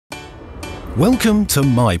Welcome to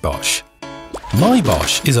MyBosch.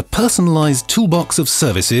 MyBosch is a personalised toolbox of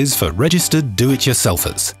services for registered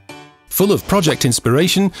do-it-yourselfers. Full of project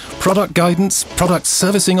inspiration, product guidance, product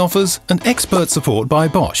servicing offers and expert support by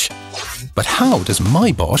Bosch. But how does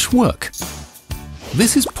MyBosch work?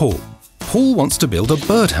 This is Paul. Paul wants to build a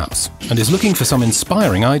birdhouse and is looking for some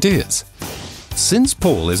inspiring ideas. Since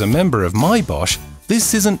Paul is a member of MyBosch,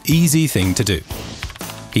 this is an easy thing to do.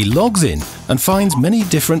 He logs in and finds many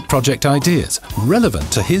different project ideas relevant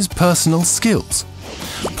to his personal skills.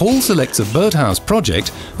 Paul selects a birdhouse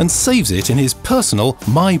project and saves it in his personal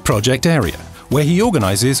My Project area, where he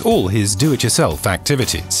organises all his do-it-yourself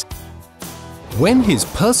activities. When his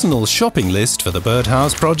personal shopping list for the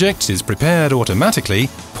birdhouse project is prepared automatically,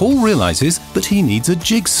 Paul realises that he needs a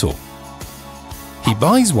jigsaw. He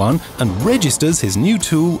buys one and registers his new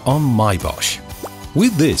tool on MyBosch.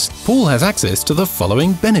 With this, Paul has access to the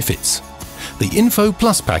following benefits: the Info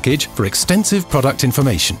Plus package for extensive product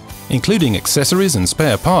information, including accessories and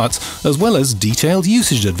spare parts, as well as detailed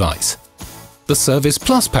usage advice. The Service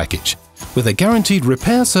Plus package, with a guaranteed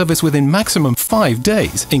repair service within maximum 5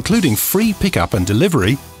 days, including free pickup and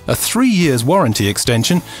delivery, a 3 years warranty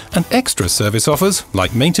extension, and extra service offers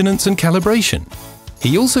like maintenance and calibration.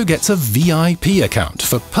 He also gets a VIP account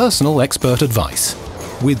for personal expert advice.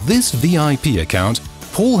 With this VIP account,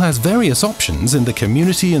 Paul has various options in the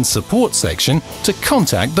community and support section to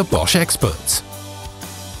contact the Bosch experts.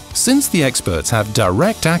 Since the experts have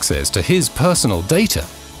direct access to his personal data,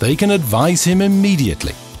 they can advise him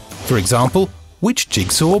immediately. For example, which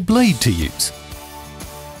jigsaw blade to use.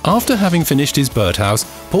 After having finished his birdhouse,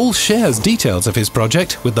 Paul shares details of his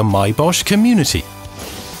project with the MyBosch community.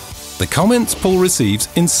 The comments Paul receives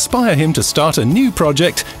inspire him to start a new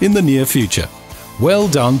project in the near future. Well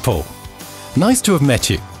done, Paul. Nice to have met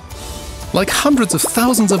you. Like hundreds of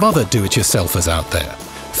thousands of other do-it-yourselfers out there,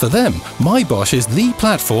 for them, MyBosch is the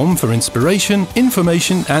platform for inspiration,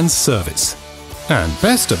 information and service. And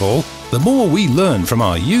best of all, the more we learn from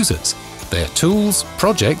our users, their tools,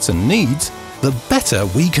 projects and needs, the better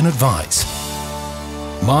we can advise.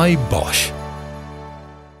 MyBosch.